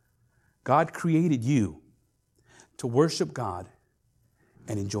 God created you to worship God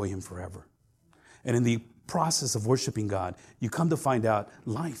and enjoy Him forever. And in the process of worshiping God, you come to find out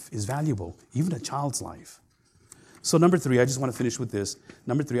life is valuable, even a child's life. So number 3, I just want to finish with this.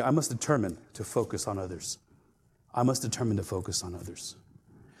 Number 3, I must determine to focus on others. I must determine to focus on others.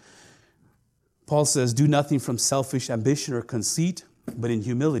 Paul says, do nothing from selfish ambition or conceit, but in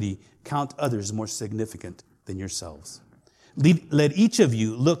humility count others more significant than yourselves. Let each of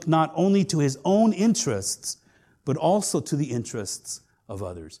you look not only to his own interests, but also to the interests of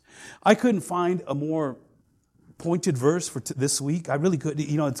others. I couldn't find a more pointed verse for this week. I really could.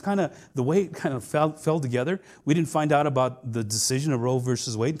 It's kind of the way it kind of fell together. We didn't find out about the decision of Roe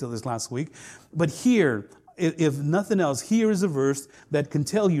versus Wade until this last week. But here, if nothing else, here is a verse that can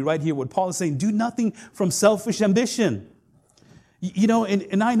tell you right here what Paul is saying. Do nothing from selfish ambition.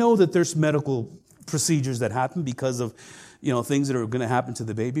 And I know that there's medical procedures that happen because of, things that are going to happen to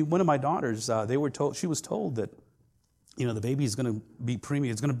the baby. One of my daughters, she was told that, the baby is going to be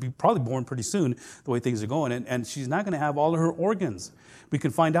preemie. It's going to be probably born pretty soon, the way things are going. And she's not going to have all of her organs. We can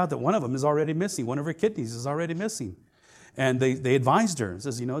find out that one of them is already missing. One of her kidneys is already missing. And they advised her,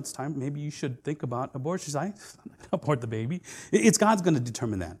 says, it's time, maybe you should think about abortion. She's like, I'm not going to abort the baby. It's God's going to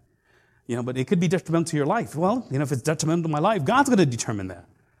determine that. But it could be detrimental to your life. Well, if it's detrimental to my life, God's going to determine that.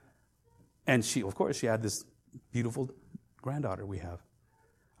 And she had this beautiful granddaughter we have.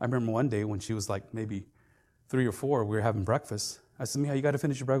 I remember one day when she was like maybe 3 or 4, we were having breakfast. I said, Mia, you got to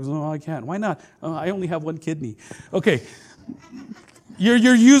finish your breakfast. No, I can't. Why not? I only have one kidney. Okay.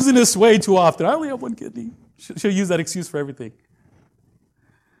 You're using this way too often. I only have one kidney. She'll use that excuse for everything.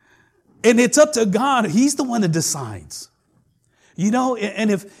 And it's up to God. He's the one that decides. And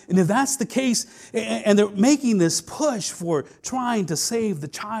if that's the case, and they're making this push for trying to save the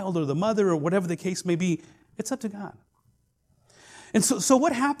child or the mother or whatever the case may be, it's up to God. And so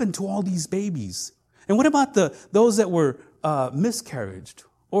what happened to all these babies? And what about those that were miscarriaged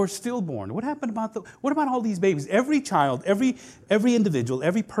or stillborn? What about all these babies? Every child, every individual,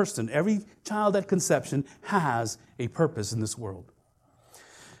 every person, every child at conception has a purpose in this world.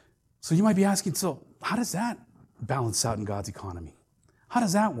 So you might be asking, so how does that balance out in God's economy? How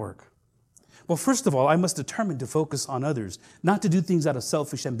does that work? Well, first of all, I must determine to focus on others, not to do things out of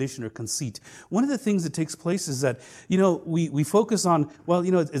selfish ambition or conceit. One of the things that takes place is that, we focus on,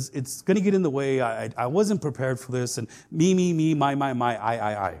 it's going to get in the way. I wasn't prepared for this. And me, my,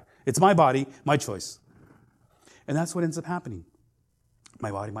 I. It's my body, my choice. And that's what ends up happening.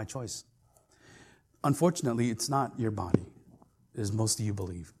 My body, my choice. Unfortunately, it's not your body, as most of you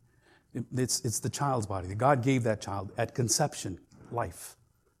believe. It's the child's body. God gave that child at conception, life.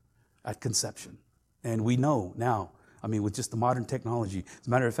 At conception. And we know now, with just the modern technology. As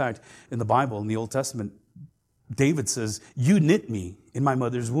a matter of fact, in the Bible, in the Old Testament, David says, you knit me in my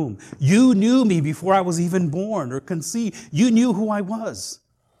mother's womb. You knew me before I was even born or conceived. You knew who I was.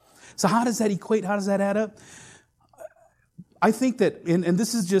 So how does that equate? How does that add up? I think that, and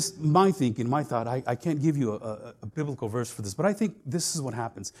this is just my thinking, my thought. I can't give you a biblical verse for this, but I think this is what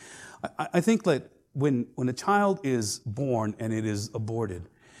happens. I think that when a child is born and it is aborted,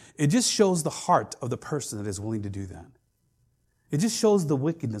 it just shows the heart of the person that is willing to do that. It just shows the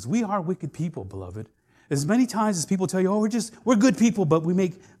wickedness. We are wicked people, beloved. As many times as people tell you, we're good people, but we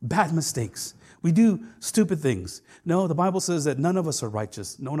make bad mistakes. We do stupid things. No, the Bible says that none of us are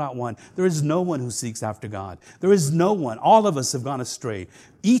righteous. No, not one. There is no one who seeks after God. There is no one. All of us have gone astray.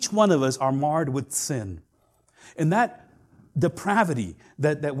 Each one of us are marred with sin. And that depravity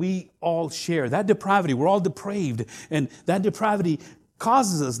that we all share, that depravity, we're all depraved, and that depravity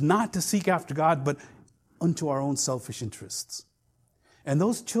causes us not to seek after God, but unto our own selfish interests. And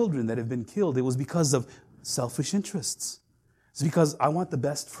those children that have been killed, it was because of selfish interests. It's because I want the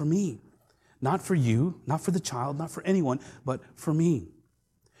best for me. Not for you, not for the child, not for anyone, but for me.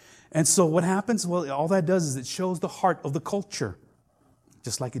 And so what happens? Well, all that does is it shows the heart of the culture,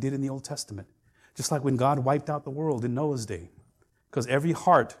 just like it did in the Old Testament. Just like when God wiped out the world in Noah's day. Because every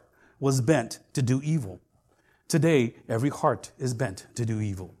heart was bent to do evil. Today, every heart is bent to do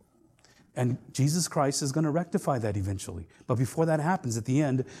evil. And Jesus Christ is going to rectify that eventually. But before that happens, at the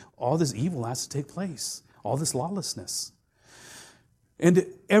end, all this evil has to take place. All this lawlessness.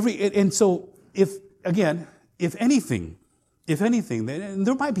 And so, if anything, and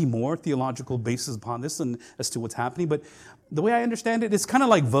there might be more theological basis upon this and as to what's happening, but the way I understand it, it's kind of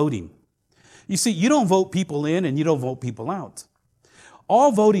like voting. You see, you don't vote people in and you don't vote people out.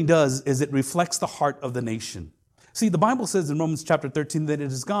 All voting does is it reflects the heart of the nation. See, the Bible says in Romans chapter 13 that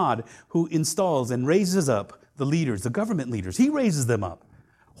it is God who installs and raises up the leaders, the government leaders. He raises them up.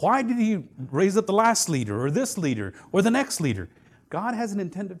 Why did he raise up the last leader or this leader or the next leader? God has an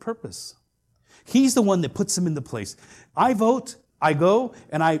intended purpose. He's the one that puts them into place. I vote, I go,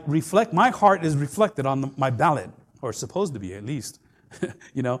 and I reflect. My heart is reflected on my ballot, or supposed to be at least.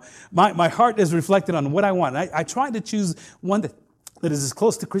 My heart is reflected on what I want. I try to choose one that is as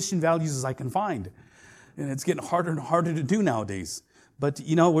close to Christian values as I can find. And it's getting harder and harder to do nowadays. But,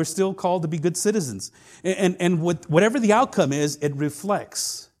 we're still called to be good citizens. And whatever the outcome is, it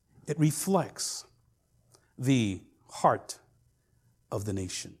reflects the heart of the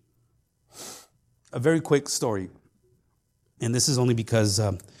nation. A very quick story. And this is only because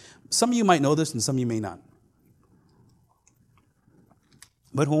some of you might know this and some of you may not.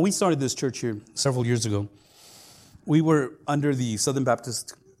 But when we started this church here several years ago, we were under the Southern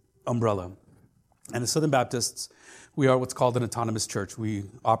Baptist umbrella. And the Southern Baptists, we are what's called an autonomous church. We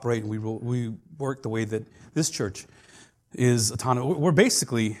operate and we work the way that this church is autonomous. We're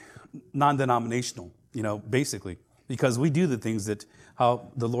basically non-denominational, basically, because we do the things that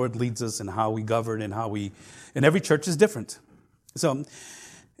how the Lord leads us and how we govern and and every church is different. So,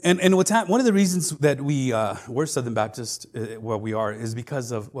 and one of the reasons that we're Southern Baptist, where we are, is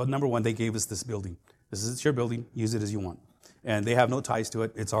because of, well, number one, they gave us this building. This is your building. Use it as you want. And they have no ties to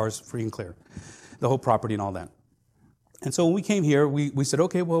it. It's ours, free and clear. The whole property and all that. And so when we came here, we said,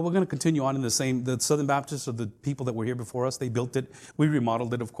 okay, well, we're going to continue on in the Southern Baptists are the people that were here before us. They built it. We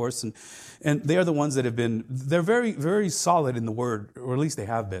remodeled it, of course. And they are the ones that they're very, very solid in the word, or at least they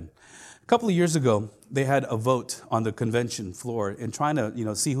have been. A couple of years ago, they had a vote on the convention floor and trying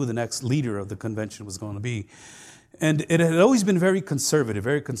to, see who the next leader of the convention was going to be. And it had always been very conservative,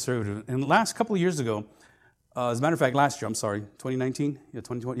 very conservative. And the last couple of years ago, as a matter of fact, last year, 2019? Yeah,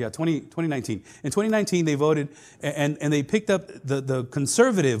 2020. Yeah, 2019. In 2019, they voted, and they picked up the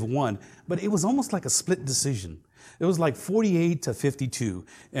conservative one, but it was almost like a split decision. It was like 48 to 52.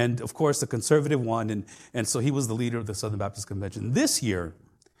 And, of course, the conservative won, and so he was the leader of the Southern Baptist Convention. This year,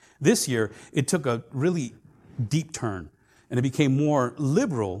 it took a really deep turn, and it became more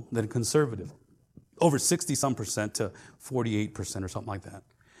liberal than conservative, over 60-some% to 48% or something like that.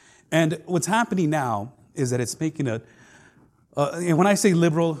 And what's happening now is that it's making and when I say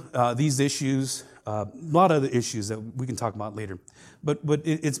liberal, these issues, a lot of other issues that we can talk about later, but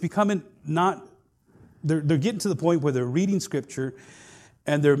it's becoming they're getting to the point where they're reading Scripture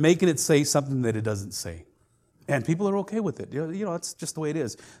and they're making it say something that it doesn't say. And people are okay with it. It's just the way it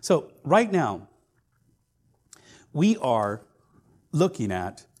is. So right now, we are looking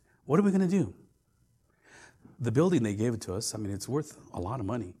at, what are we going to do? The building, they gave it to us. I mean, it's worth a lot of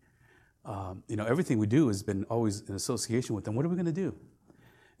money. Everything we do has been always in association with them. What are we going to do?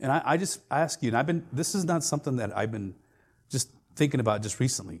 And I just ask you, and this is not something that I've been just thinking about just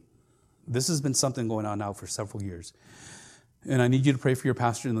recently. This has been something going on now for several years. And I need you to pray for your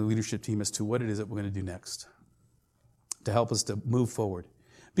pastor and the leadership team as to what it is that we're going to do next to help us to move forward.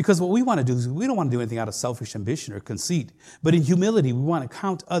 Because what we want to do is we don't want to do anything out of selfish ambition or conceit, but in humility, we want to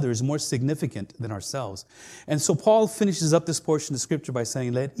count others more significant than ourselves. And so Paul finishes up this portion of Scripture by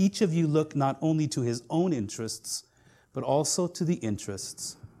saying, let each of you look not only to his own interests, but also to the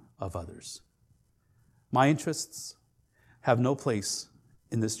interests of others. My interests have no place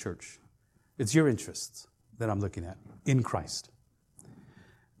in this church. It's your interests that I'm looking at in Christ.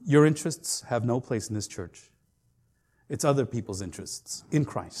 Your interests have no place in this church. It's other people's interests in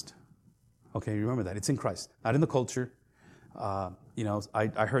Christ. Okay, remember that. It's in Christ, not in the culture. I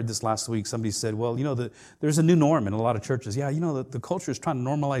heard this last week. Somebody said, well, there's a new norm in a lot of churches. Yeah, the culture is trying to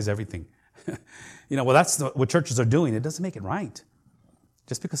normalize everything. That's what churches are doing. It doesn't make it right.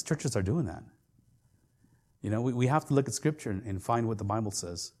 Just because churches are doing that. We have to look at Scripture and find what the Bible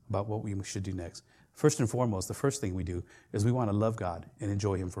says about what we should do next. First and foremost, the first thing we do is we want to love God and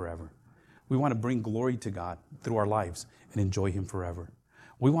enjoy Him forever. We want to bring glory to God through our lives and enjoy Him forever.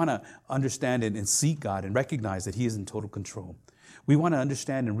 We want to understand and seek God and recognize that He is in total control. We want to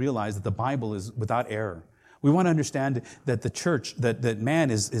understand and realize that the Bible is without error. We want to understand that the church, that man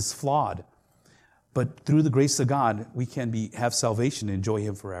is flawed. But through the grace of God, we can have salvation and enjoy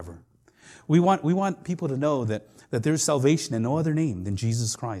Him forever. We want people to know that there's salvation in no other name than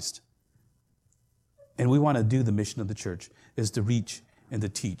Jesus Christ. And we want to do the mission of the church, is to reach and to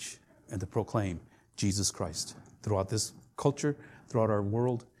teach and to proclaim Jesus Christ throughout this culture, throughout our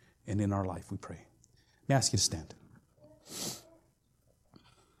world, and in our life, we pray. May I ask you to stand?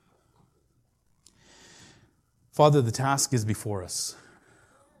 Father, the task is before us.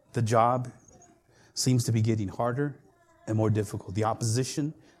 The job seems to be getting harder and more difficult. The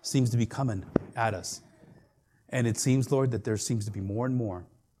opposition seems to be coming at us. And it seems, Lord, that there seems to be more and more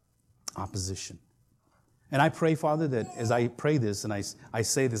opposition. And I pray, Father, that as I pray this and I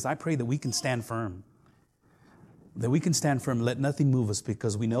say this, I pray that we can stand firm. That we can stand firm. Let nothing move us,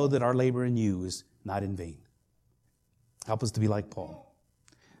 because we know that our labor in you is not in vain. Help us to be like Paul.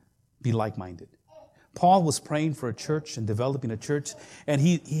 Be like-minded. Paul was praying for a church and developing a church, and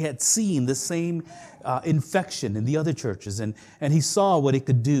he had seen the same infection in the other churches, and he saw what it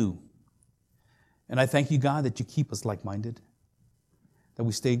could do. And I thank you, God, that you keep us like-minded, that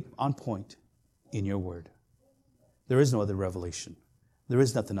we stay on point in your word. There is no other revelation. There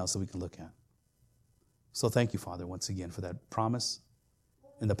is nothing else that we can look at. So thank you, Father, once again for that promise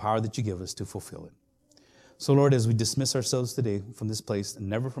and the power that you give us to fulfill it. So, Lord, as we dismiss ourselves today from this place and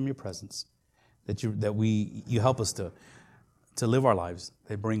never from your presence, that you help us to to live our lives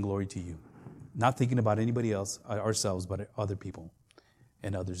that bring glory to you. Not thinking about anybody else, ourselves, but other people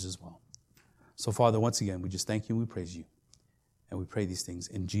and others as well. So, Father, once again, we just thank you and we praise you. And we pray these things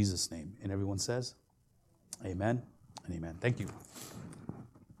in Jesus' name. And everyone says, amen and amen. Thank you.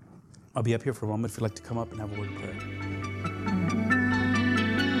 I'll be up here for a moment if you'd like to come up and have a word of prayer.